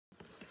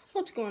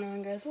What's going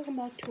on, guys? Welcome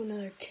back to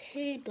another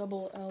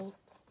KLL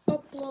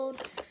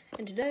upload.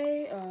 And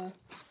today, as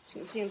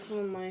you can see, I'm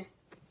filming my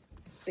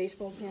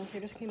baseball pants. I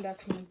just came back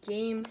from a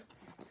game.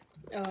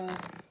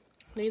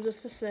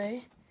 Needless to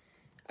say,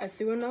 I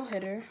threw a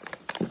no-hitter.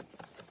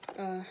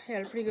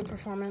 Had a pretty good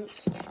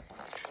performance.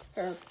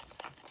 I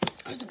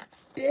was a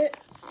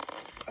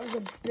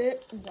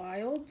bit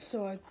wild,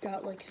 so I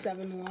got like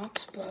 7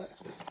 walks, but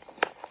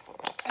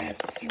I had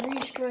 3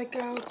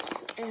 strikeouts,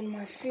 and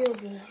my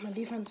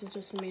defense is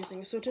just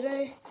amazing. So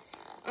today,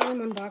 I'm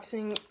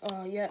unboxing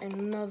yet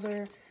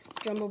another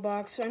jumbo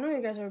box. So I know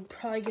you guys are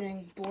probably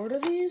getting bored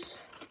of these,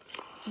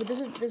 but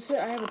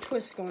I have a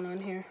twist going on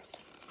here.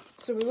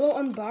 So we will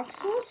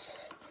unbox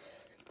this,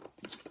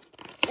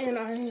 and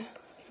I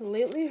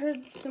lately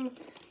heard some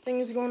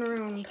things going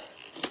around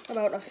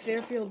about a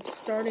Fairfield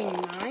starting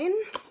 9.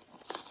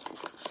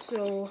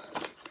 So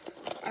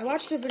I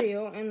watched a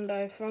video and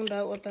I found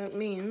out what that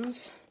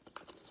means.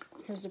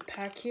 Here's the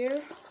pack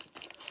here.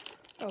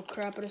 Oh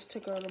crap, I just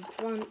took out a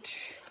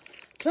bunch.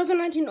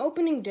 2019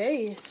 opening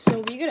day,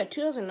 so we get a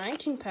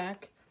 2019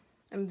 pack.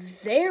 I'm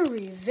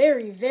very,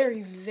 very,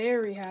 very,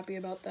 very happy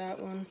about that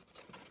one.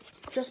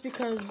 Just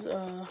because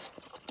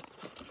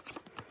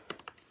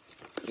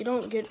you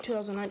don't get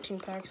 2019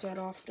 packs that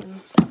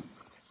often.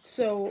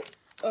 So,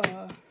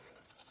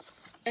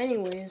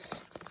 anyways,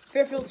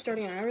 Fairfield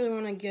starting out. I really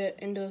want to get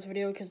into this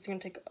video because it's going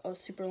to take a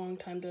super long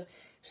time to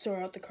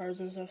sort out the cards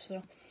and stuff.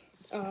 So,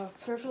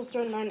 Fairfield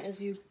starting 9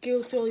 is you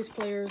go through all these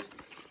players,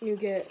 and you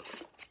get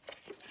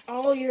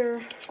all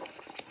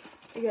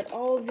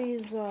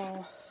these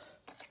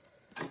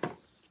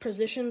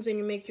positions, and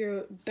you make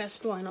your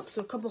best lineup.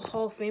 So a couple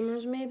Hall of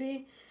Famers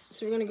maybe.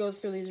 So we're going to go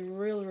through these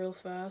real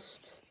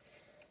fast.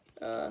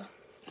 And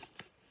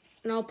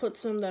I'll put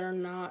some that are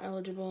not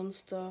eligible and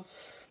stuff.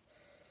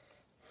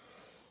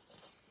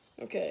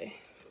 Okay,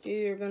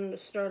 you're going to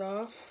start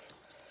off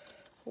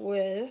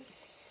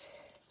with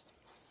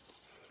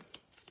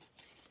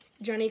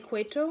Johnny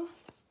Cueto.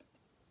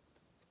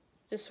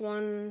 This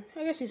one,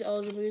 I guess he's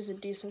eligible. He's a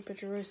decent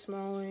pitcher. Roy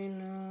Smalley,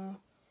 no.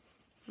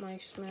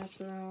 Mike Smith,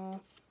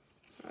 no.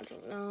 Roger,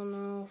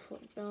 no.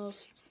 Football,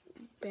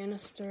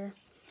 Bannister.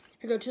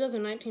 Here we go,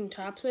 2019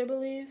 Topps, I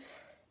believe.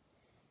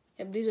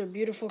 Yep, these are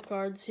beautiful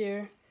cards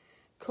here.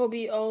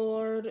 Kobe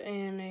Allard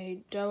and a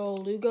Del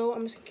Lugo.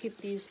 I'm just going to keep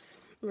these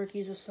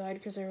rookies aside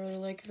because I really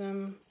like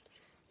them.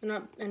 They're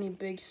not any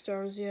big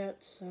stars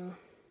yet, so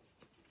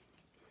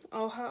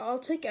I'll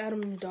take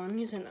Adam Dunn.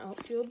 He's an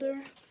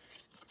outfielder.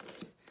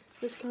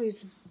 This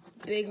guy's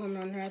big home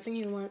run here. I think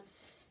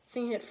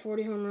he hit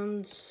 40 home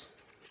runs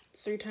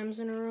 3 times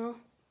in a row.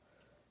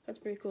 That's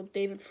pretty cool.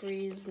 David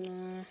Freese,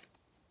 nah.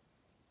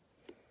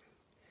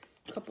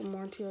 A couple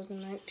more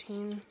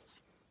 2019.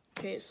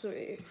 Okay, so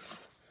we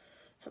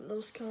have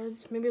those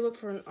cards. Maybe look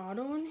for an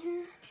auto in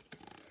here.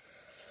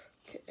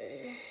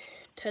 Okay,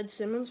 Ted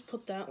Simmons,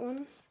 put that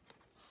one.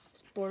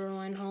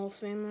 Borderline Hall of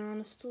Famer,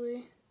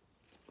 honestly.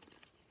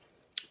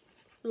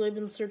 Really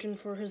been searching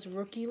for his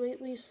rookie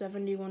lately,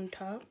 71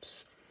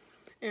 Topps.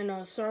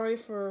 And sorry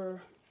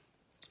for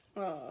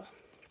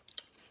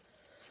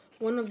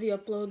one of the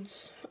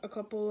uploads, a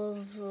couple of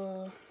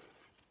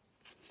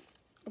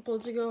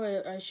uploads ago,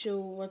 I show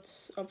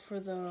what's up for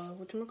the,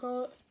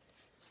 whatchamacallit,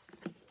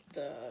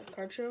 the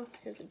card show.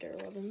 Here's a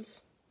Darryl Evans.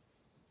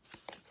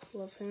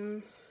 Love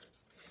him.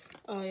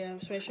 Oh yeah,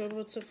 so I showed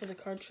what's up for the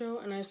card show,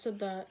 and I said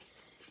that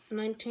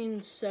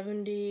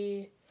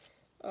 1972,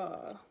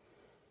 not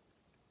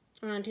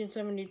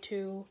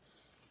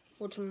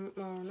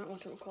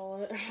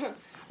whatchamacallit,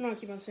 I'm not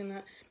keep on saying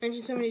that.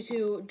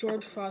 1972,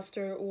 George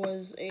Foster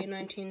was a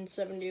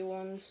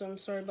 1971, so I'm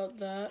sorry about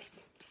that.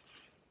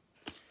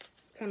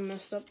 Kind of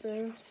messed up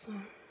there, so.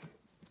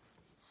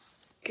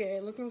 Okay,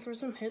 looking for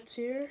some hits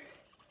here.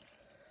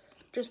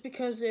 Just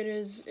because it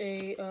is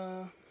a,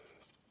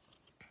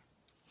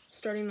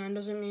 starting 9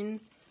 doesn't mean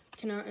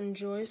cannot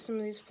enjoy some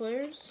of these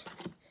players.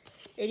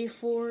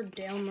 84,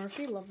 Dale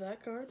Murphy, love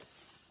that card.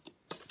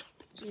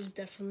 He's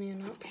definitely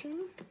an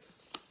option.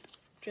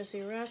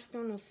 Jesse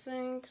Rasco, no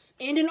thanks.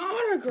 And an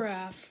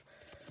autograph!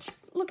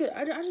 Look at,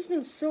 I just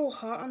been so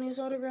hot on these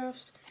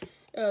autographs.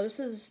 This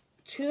is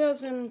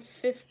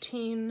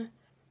 2015,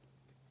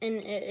 and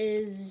it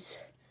is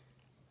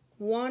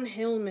Juan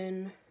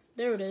Hillman.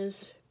 There it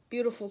is.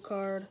 Beautiful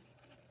card.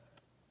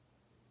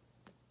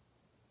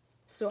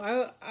 So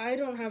I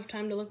don't have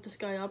time to look this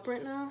guy up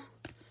right now,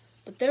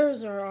 but there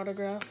is our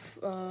autograph.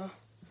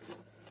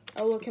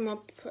 I'll look him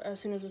up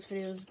as soon as this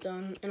video is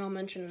done, and I'll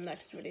mention in the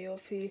next video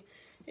if he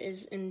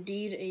is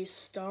indeed a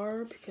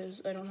star,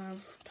 because I don't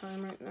have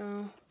time right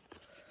now.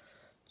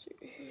 Let's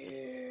see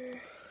here.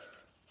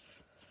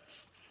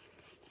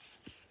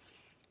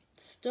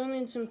 Still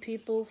need some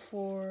people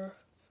for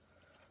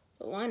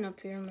the lineup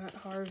here. Matt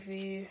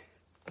Harvey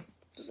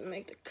doesn't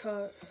make the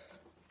cut.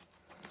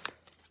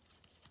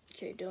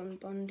 Okay, Dylan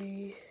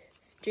Bundy.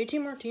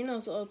 JT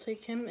Martinez, I'll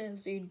take him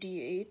as a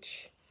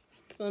DH.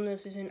 Well,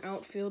 this is an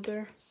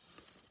outfielder,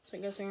 so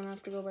I guess I'm going to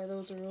have to go by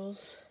those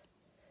rules.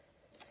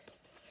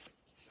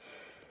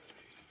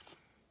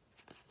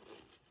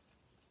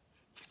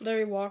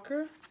 Larry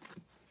Walker,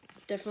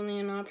 definitely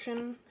an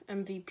option.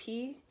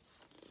 MVP.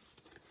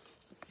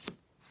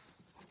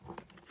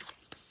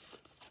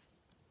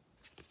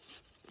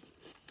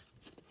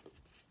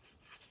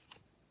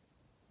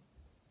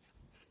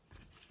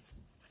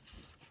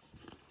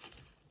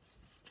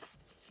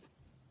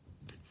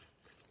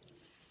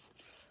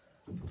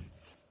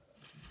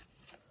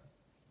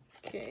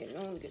 Okay,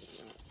 no one getting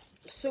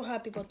that. So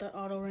happy about that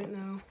auto right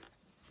now.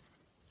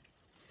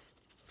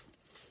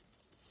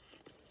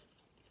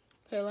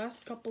 Okay,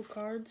 last couple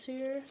cards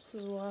here. This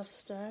is the last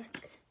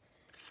stack.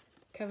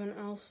 Kevin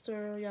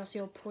Elster,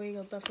 Yasiel Puig,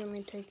 I'll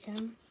definitely take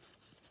him.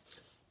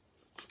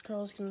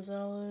 Carlos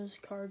Gonzalez,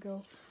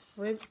 Cargo.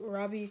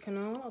 Robbie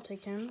Cano, I'll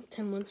take him.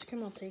 Tim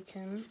Lincecum, I'll take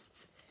him.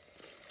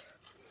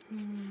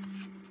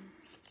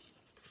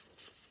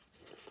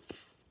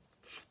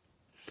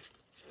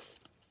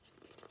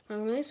 I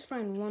at least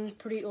find one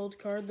pretty old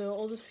card. The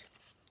oldest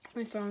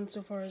I found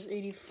so far is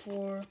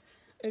 84.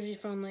 I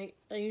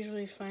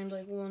usually find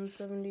like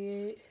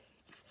 178.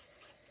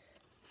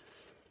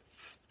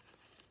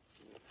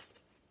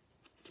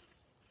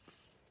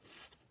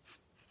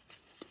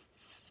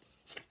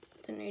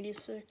 It's an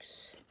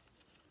 86.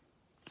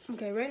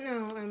 Okay, right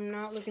now I'm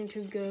not looking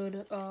too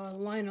good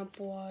lineup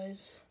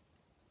wise.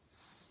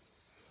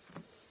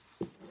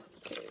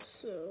 Okay,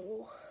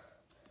 so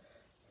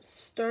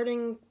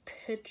starting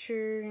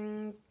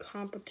pitching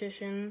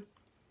competition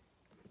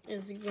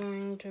is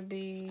going to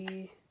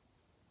be,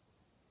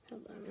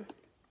 hold on,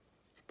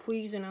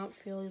 Puig's an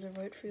outfield, he's a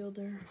right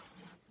fielder.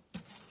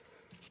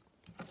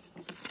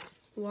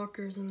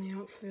 Walker's in the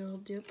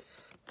outfield, yep.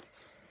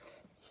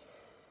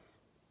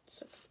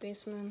 Second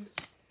baseman.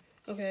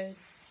 Okay,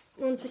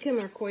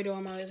 Lincecum or Cueto,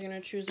 I'm always going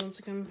to choose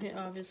Lincecum.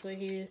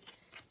 Obviously,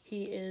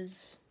 he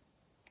is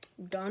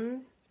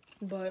done,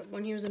 but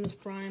when he was in his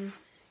prime,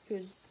 he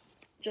was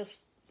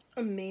just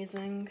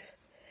amazing.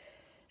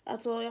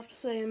 That's all I have to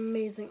say,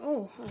 amazing.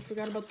 Oh, I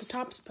forgot about the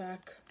Topps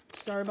pack.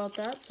 Sorry about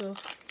that. So,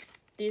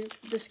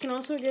 this can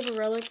also give a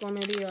relic or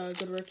maybe a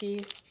good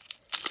rookie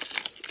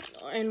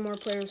and more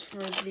players for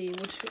the,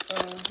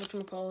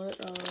 whatchamacallit,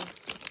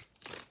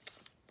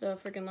 the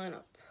freaking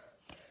lineup.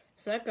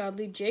 Zach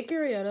Godley, Jake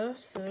Arrieta,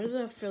 so there's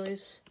a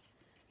Phillies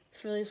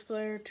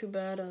player. Too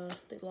bad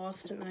they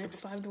lost tonight,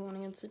 5-1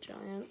 against the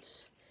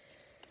Giants.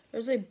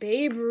 There's a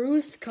Babe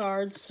Ruth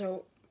card,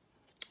 so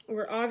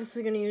we're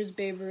obviously going to use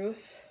Babe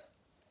Ruth.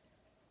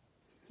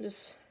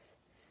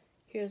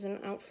 Here's an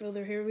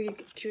outfielder. Here we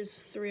choose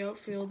 3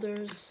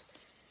 outfielders.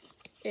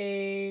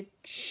 A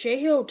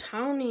Shohei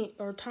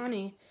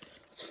Ohtani.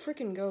 Let's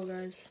freaking go,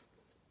 guys.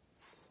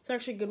 It's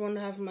actually a good one to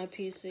have in my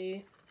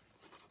PC.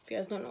 If you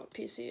guys don't know what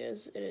PC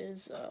is, it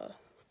is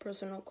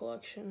personal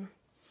collection.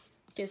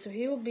 Okay, so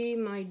he will be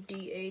my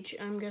DH,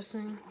 I'm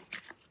guessing.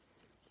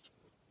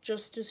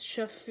 Justice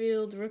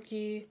Sheffield,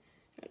 rookie,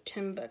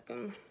 Tim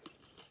Beckham.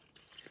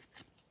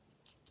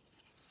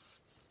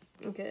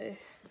 Okay.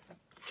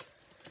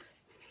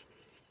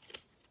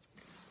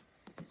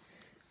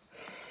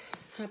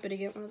 Happy to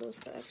get one of those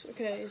packs.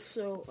 Okay,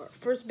 so our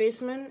first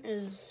baseman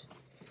is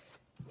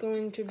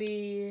going to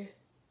be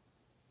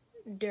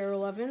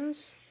Darrell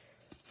Evans.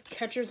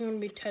 Catcher is going to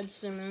be Ted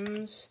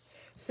Simmons.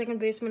 Second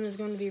baseman is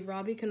going to be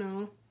Robbie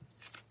Cano.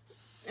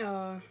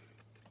 Our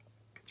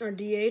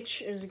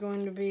DH is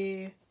going to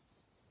be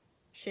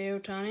Shohei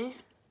Ohtani.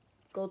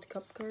 Gold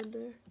Cup card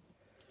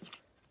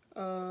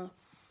there.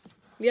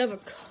 We have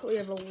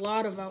a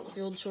lot of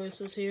outfield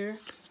choices here.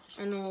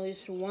 I know at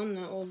least one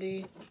that will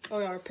be. Oh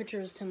yeah, our pitcher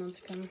is Tim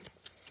Lincecum.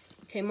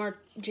 Okay,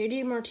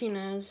 JD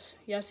Martinez,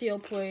 Yasiel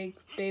Puig,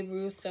 Babe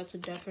Ruth. That's a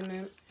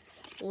definite.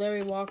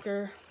 Larry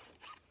Walker,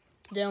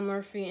 Dale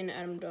Murphy, and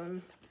Adam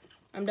Dunn.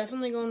 I'm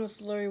definitely going with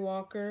Larry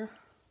Walker.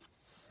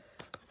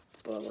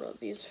 But what are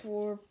these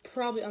for?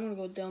 Probably I'm gonna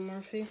go with Dale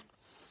Murphy.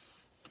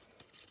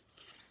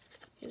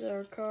 These are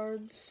our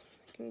cards.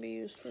 Can be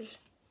used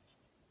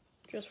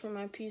just for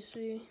my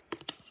PC.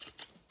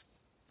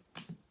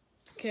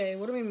 Okay,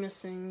 what are we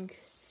missing?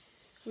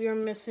 We are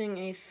missing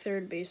a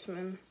third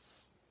baseman.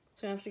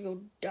 So I have to go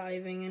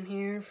diving in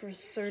here for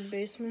third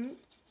baseman.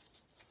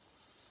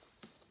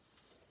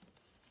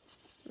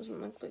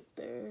 Doesn't look like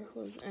there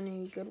was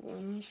any good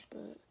ones,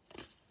 but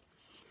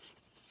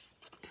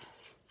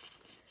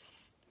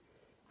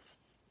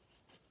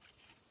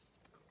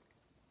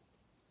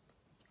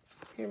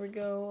here we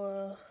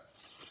go.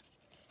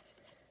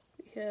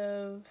 We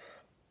have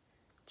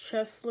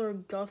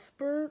Cheslor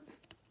Cuthbert.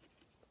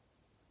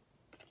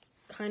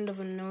 Kind of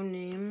a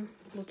no-name.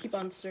 We'll keep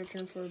on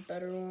searching for a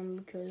better one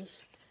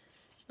because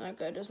that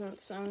guy doesn't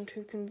sound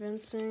too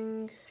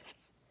convincing.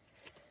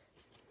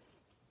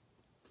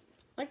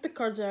 I like the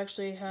cards that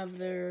actually have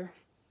their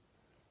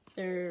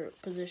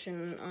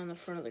position on the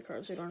front of the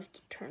card, so you don't have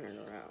to turn it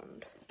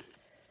around.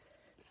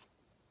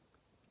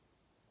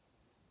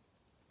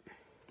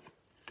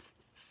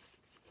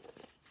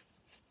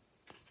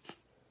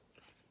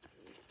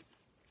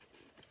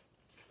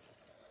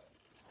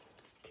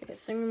 Okay, I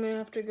think we may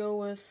have to go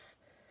with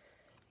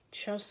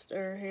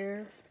Chester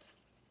here.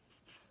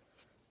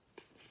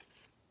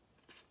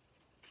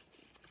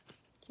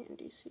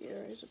 see,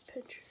 there is a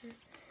picture.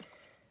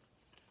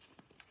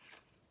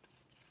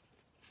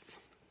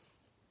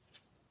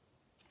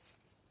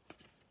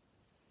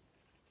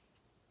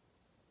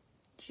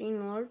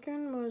 Gene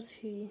Larkin, was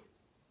he?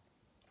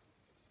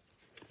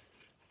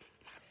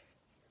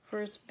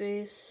 First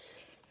base.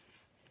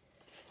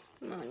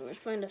 Come on, we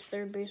find a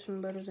third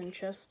baseman better than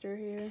Chester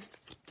here.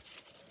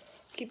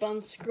 Keep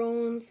on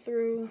scrolling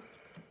through.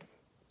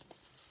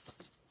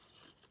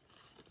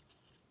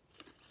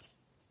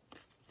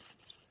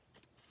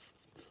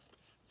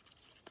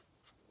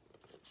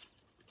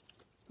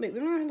 Wait, we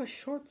don't have a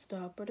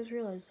shortstop. I just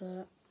realized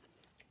that.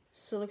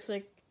 So it looks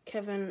like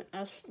Kevin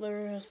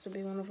Essler has to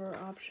be one of our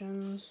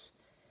options.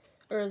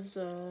 Or is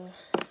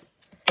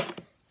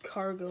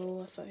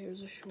Cargo. I thought he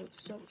was a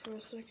shortstop for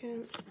a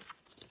second.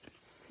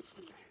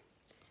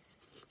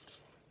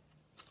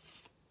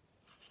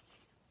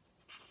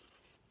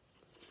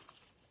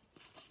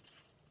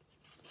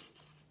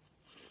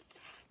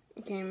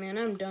 Okay, man,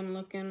 I'm done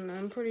looking.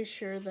 I'm pretty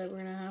sure that we're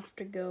gonna have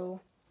to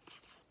go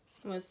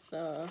with,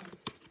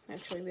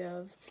 actually we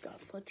have Scott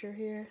Fletcher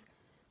here.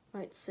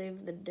 Might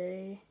save the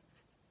day.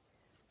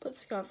 Put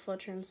Scott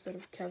Fletcher instead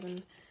of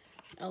Kevin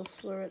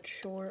Elsler at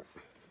short.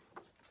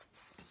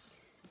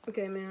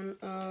 Okay, man,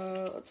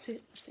 let's see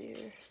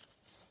here.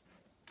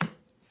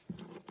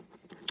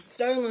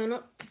 Starting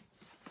lineup.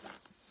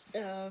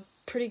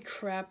 Pretty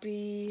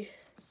crappy,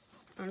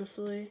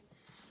 honestly.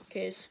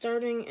 Okay,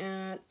 starting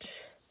at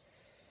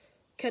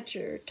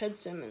catcher, Ted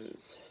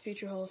Simmons,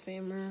 future Hall of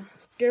Famer.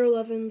 Darrell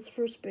Evans,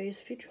 first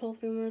base, future Hall of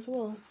Famer as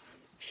well.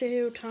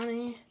 Shohei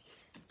Ohtani,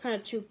 kind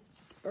of too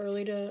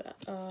early to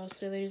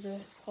say that he's a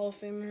Hall of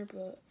Famer,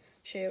 but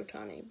Shohei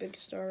Ohtani, big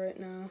star right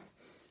now,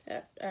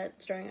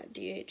 starting at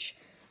DH.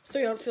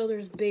 Three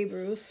outfielders, Babe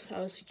Ruth,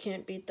 obviously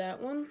can't beat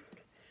that one.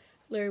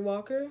 Larry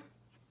Walker,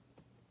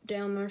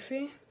 Dale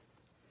Murphy.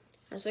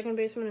 Our second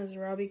baseman is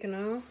Robbie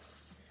Cano.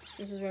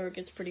 This is where it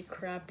gets pretty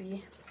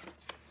crappy.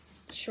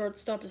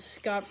 Shortstop is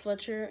Scott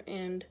Fletcher,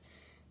 and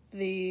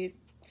the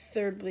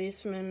third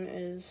baseman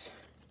is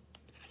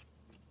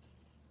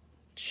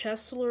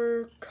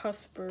Cheslor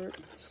Cuthbert.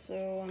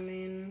 So, I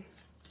mean,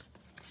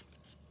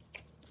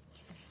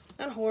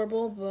 not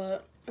horrible,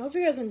 but I hope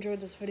you guys enjoyed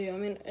this video. I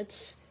mean,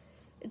 it's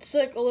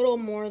like a little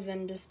more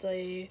than just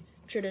a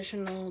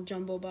traditional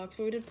jumbo box,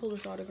 but we did pull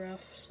this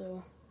autograph,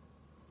 so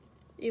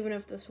even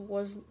if this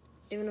wasn't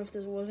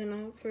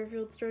a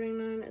Fairfield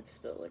starting 9, it's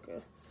still like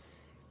a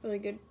really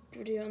good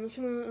video. And this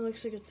one, it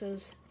looks like it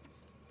says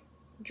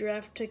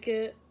draft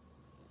ticket,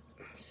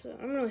 so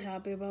I'm really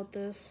happy about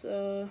this.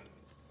 I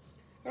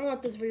don't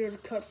want this video to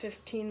cut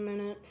 15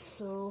 minutes,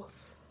 so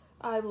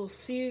I will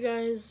see you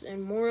guys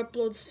in more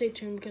uploads. Stay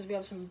tuned because we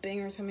have some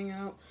bangers coming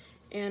out,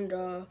 and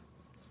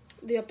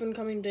the up and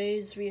coming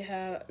days we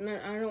have.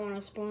 I don't want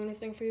to spoil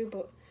anything for you,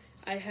 but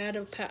I have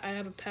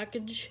a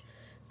package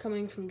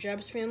coming from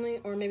Jab's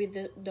family, or maybe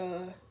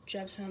the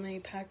Jab's family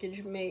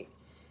package may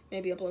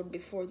be uploaded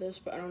before this,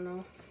 but I don't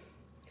know.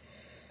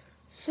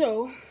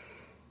 So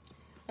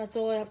that's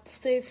all I have to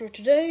say for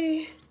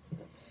today.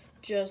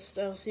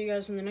 I'll see you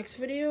guys in the next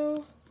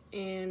video,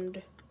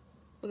 and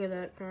look at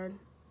that card.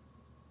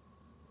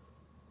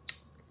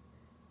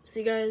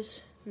 See you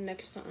guys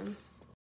next time.